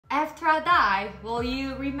After I die, will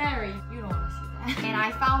you remarry? You don't want to see that. And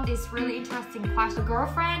I found this really interesting question. A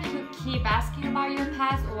girlfriend who keep asking about your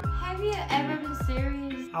past, or have you ever been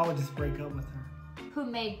serious? I would just break up with her. Who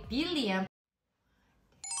make billion.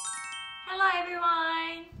 Hello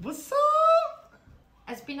everyone. What's up?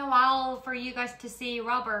 It's been a while for you guys to see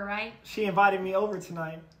Robert, right? She invited me over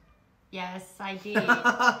tonight. Yes, I did.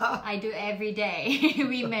 I do every day.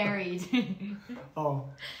 We married. Oh.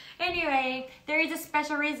 Anyway, there is a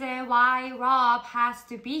special reason why Rob has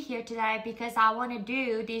to be here today, because I want to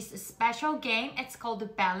do this special game. It's called the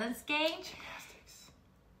balance game. Gymnastics.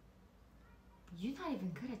 You're not even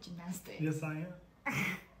good at gymnastics. Yes, I am.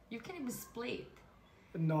 You can't even split.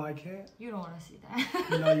 No, I can't. You don't want to see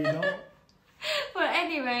that. No, you don't. But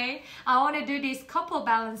anyway, I want to do this couple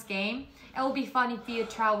balance game. It will be fun if you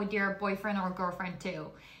try with your boyfriend or girlfriend too.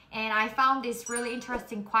 And I found these really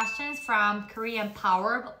interesting questions from Korean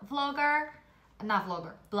power blogger.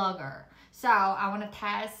 So I want to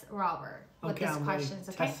test Robert with these questions,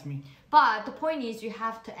 okay? Test me. But the point is you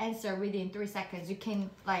have to answer within 3 seconds. You can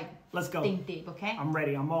Let's go. Think deep, okay? I'm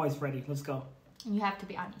ready. I'm always ready. Let's go. And you have to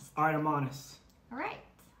be honest. All right, I'm honest. All right.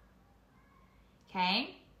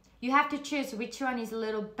 Okay. You have to choose which one is a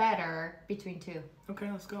little better between two.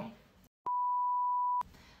 Okay, let's go. Okay.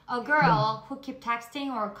 A girl who keep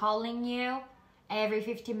texting or calling you every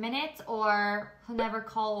 15 minutes, or who never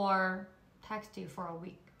call or text you for a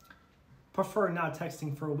week? Prefer not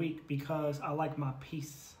texting for a week because I like my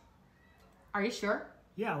peace. Are you sure?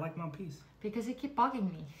 Yeah, I like my peace. Because you keep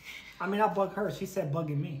bugging me. I mean, I bug her. She said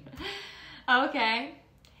bugging me. Okay.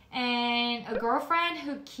 And a girlfriend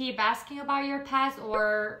who keep asking about your past,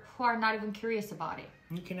 or who are not even curious about it?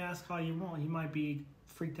 You can ask all you want. You might be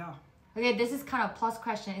freaked out. Okay, this is kind of plus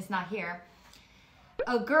question. It's not here.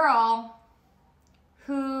 A girl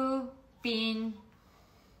who been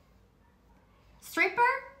stripper?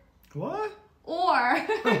 What? Or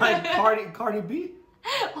Like Cardi B?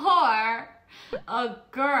 or a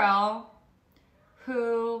girl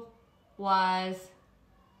who was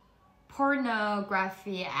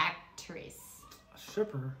pornography actress. A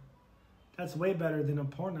stripper? That's way better than a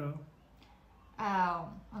porno. Oh,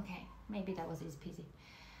 okay. Maybe that was easy peasy.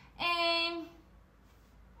 And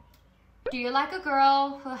do you like a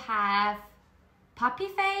girl who have puppy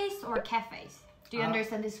face or cat face? Do you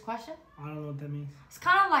understand this question? I don't know what that means. It's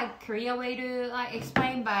kind of like Korea way to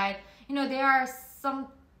explain, but you know, there are some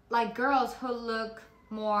girls who look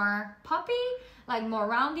more puppy, more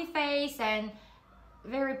roundy face and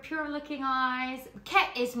very pure looking eyes.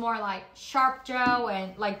 Cat is more like sharp jaw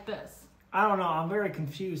and like this. I don't know. I'm very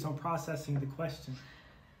confused on processing the question.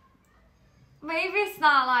 Maybe it's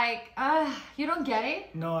not you don't get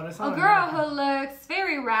it? No, that's not a girl who looks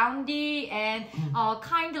very roundy and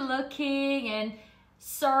kind of looking and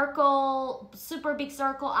super big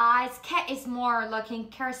circle eyes. Cat is more looking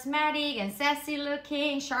charismatic and sassy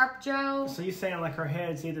looking, sharp jaw. So you're saying her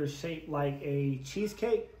head's either shaped like a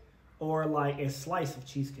cheesecake or like a slice of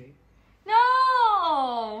cheesecake?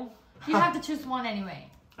 No! You have to choose one anyway.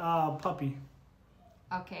 Puppy.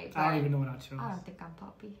 Okay, I don't even know what I chose. I don't think I'm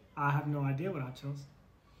puppy. I have no idea what I chose.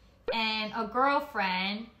 And a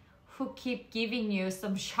girlfriend who keep giving you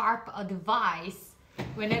some sharp advice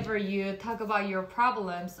whenever you talk about your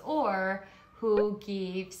problems, or who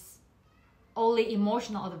gives only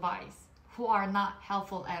emotional advice, who are not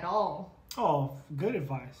helpful at all. Oh, good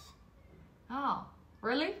advice. Oh,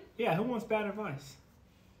 really? Yeah, who wants bad advice?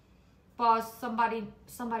 But somebody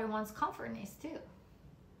wants comfortness too.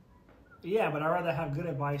 Yeah, but I'd rather have good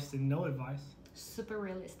advice than no advice. Super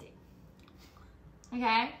realistic.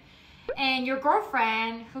 Okay? And your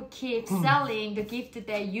girlfriend who keeps selling the gift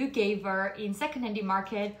that you gave her in secondhand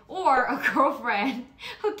market, or a girlfriend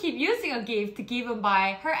who keep using a gift given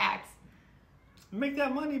by her ex. Make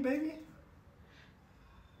that money, baby.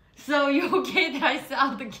 So you okay that I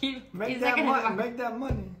sell the gift Make in that secondhand money. market? Make that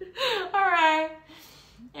money. Alright.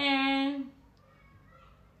 And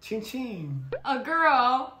Ching ching. a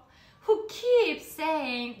girl who keeps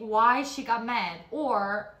saying why she got mad,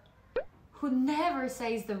 or who never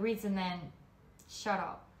says the reason and shut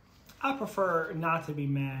up. I prefer not to be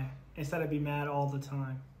mad instead of be mad all the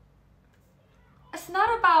time. It's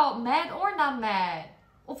not about mad or not mad.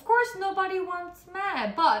 Of course nobody wants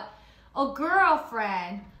mad, but a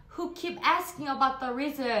girlfriend who keep asking about the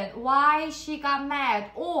reason why she got mad,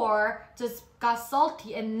 or just got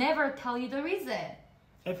salty and never tell you the reason.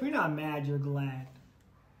 If you're not mad, you're glad.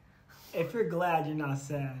 If you're glad, you're not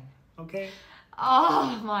sad. Okay?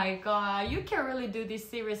 Oh my god, you can really do these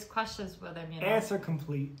serious questions with him, you know. Answer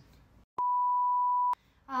complete.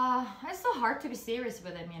 It's so hard to be serious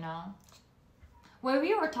with him, you know. when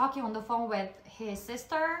we were talking on the phone with his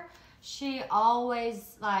sister, she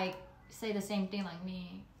always like say the same thing like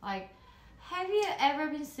me. Like, have you ever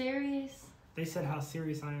been serious? They said how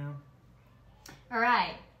serious I am.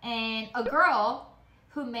 Alright, and a girl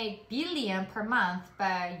who make billion per month,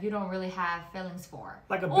 but you don't really have feelings for.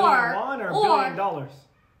 Like a billion won or $1 billion?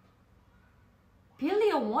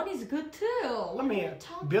 Billion won is good too. I mean,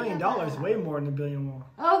 $1 billion, way more than $1 billion won.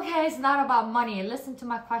 Okay, it's not about money. Listen to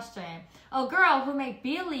my question. A girl who make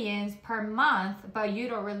billions per month, but you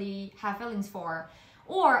don't really have feelings for.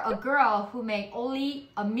 Or a girl who make only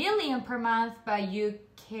 $1 million per month, but you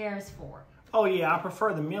cares for. Oh yeah, I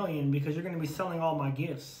prefer the million because you're going to be selling all my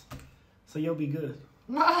gifts. So you'll be good.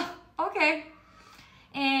 Okay.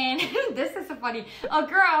 And this is so funny. A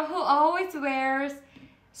girl who always wears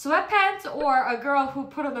sweatpants or a girl who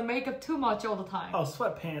put on the makeup too much all the time? Oh,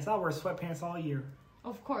 sweatpants. I wear sweatpants all year.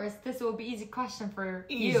 Of course, this will be easy question for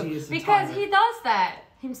Easy you. Because he does that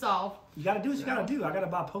himself. You got to do what you got to do. I got to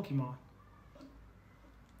buy Pokemon.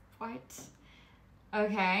 What?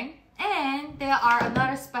 Okay. And there are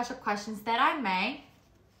another special questions that I made.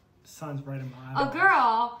 Sun's right in my eye. A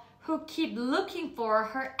girl who keep looking for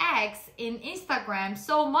her ex in Instagram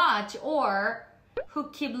so much, or who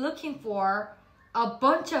keep looking for a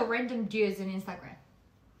bunch of random dudes in Instagram.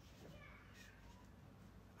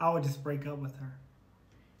 I would just break up with her.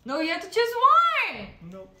 No, you have to choose one.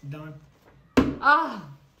 Nope, done. Ah.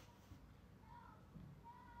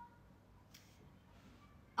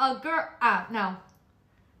 No.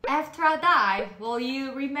 After I die, will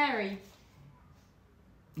you remarry?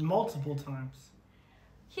 Multiple times.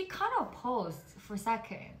 He kind of paused for a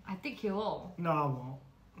second. I think he will. No, I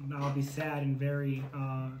won't. I'll be sad and very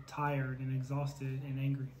tired and exhausted and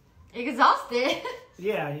angry. Exhausted?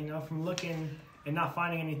 Yeah, you know, from looking and not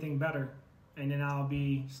finding anything better. And then I'll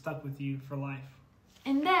be stuck with you for life.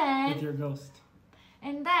 And then... with your ghost.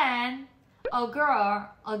 And then a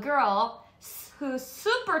girl who's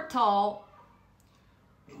super tall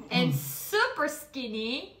and super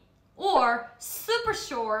skinny, or super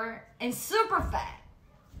short and super fat.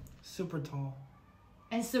 Super tall.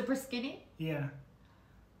 And super skinny? Yeah.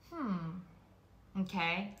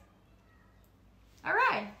 Okay. All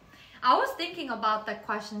right. I was thinking about the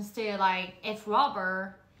questions too, like if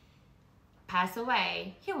Robert passed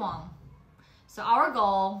away, he won't. So our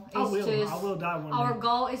goal is I will die one day. Our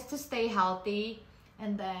goal is to stay healthy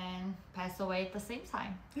and then pass away at the same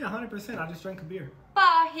time. Yeah, 100%. I just drank a beer.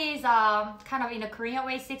 But he's kind of in a Korean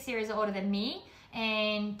way, 6 years older than me,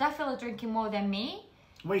 and definitely drinking more than me.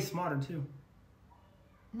 Way smarter too.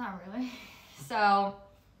 Not really. So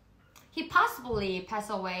he possibly passed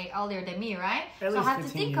away earlier than me, right? At so I least have to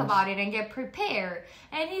think 15 years. about it and get prepared.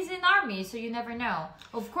 And he's in army, so you never know.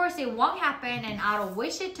 Of course, it won't happen, and I don't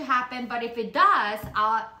wish it to happen. But if it does,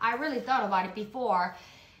 I really thought about it before.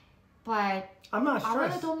 But I'm not stressed. I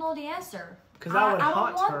really don't know the answer. Because I would haunt her.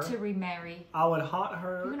 I don't want to remarry. I would haunt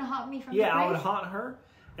her. You're gonna haunt me from the Yeah, grave? I would haunt her.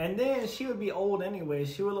 And then she would be old anyway.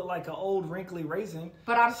 She would look like an old wrinkly raisin.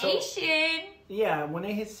 But I'm Asian. Yeah, when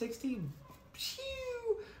they hit 60,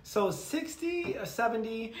 phew. So 60 or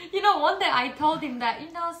 70. You know, one day I told him that,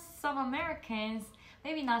 you know, some Americans,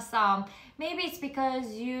 maybe not some, maybe it's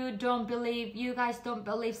because you guys don't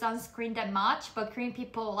believe sunscreen that much, but Korean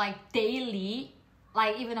people like daily,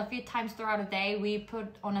 like even a few times throughout the day, we put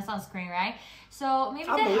on a sunscreen, right? So maybe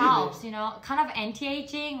that helps, you know, kind of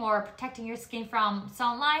anti-aging or protecting your skin from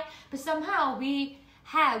sunlight. But somehow we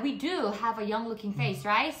do have a young looking face,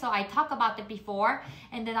 right? So I talked about that before,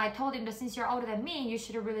 and then I told him that since you're older than me, you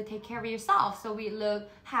should really take care of yourself so we look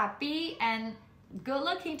happy and good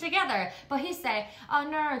looking together. But he said, oh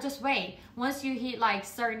no, just wait. Once you hit like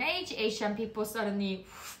certain age, Asian people suddenly,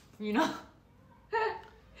 you know.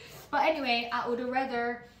 But anyway, I would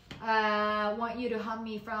rather want you to hug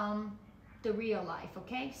me from the real life,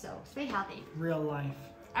 okay? So stay healthy. Real life.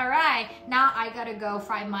 All right, now I gotta go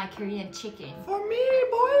fry my Korean chicken. For me,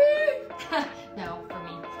 boy! No, for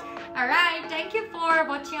me. All right, thank you for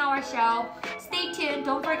watching our show. Stay tuned.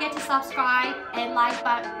 Don't forget to subscribe and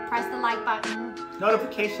press the like button.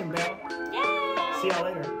 Notification bell. Yay! See y'all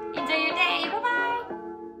later.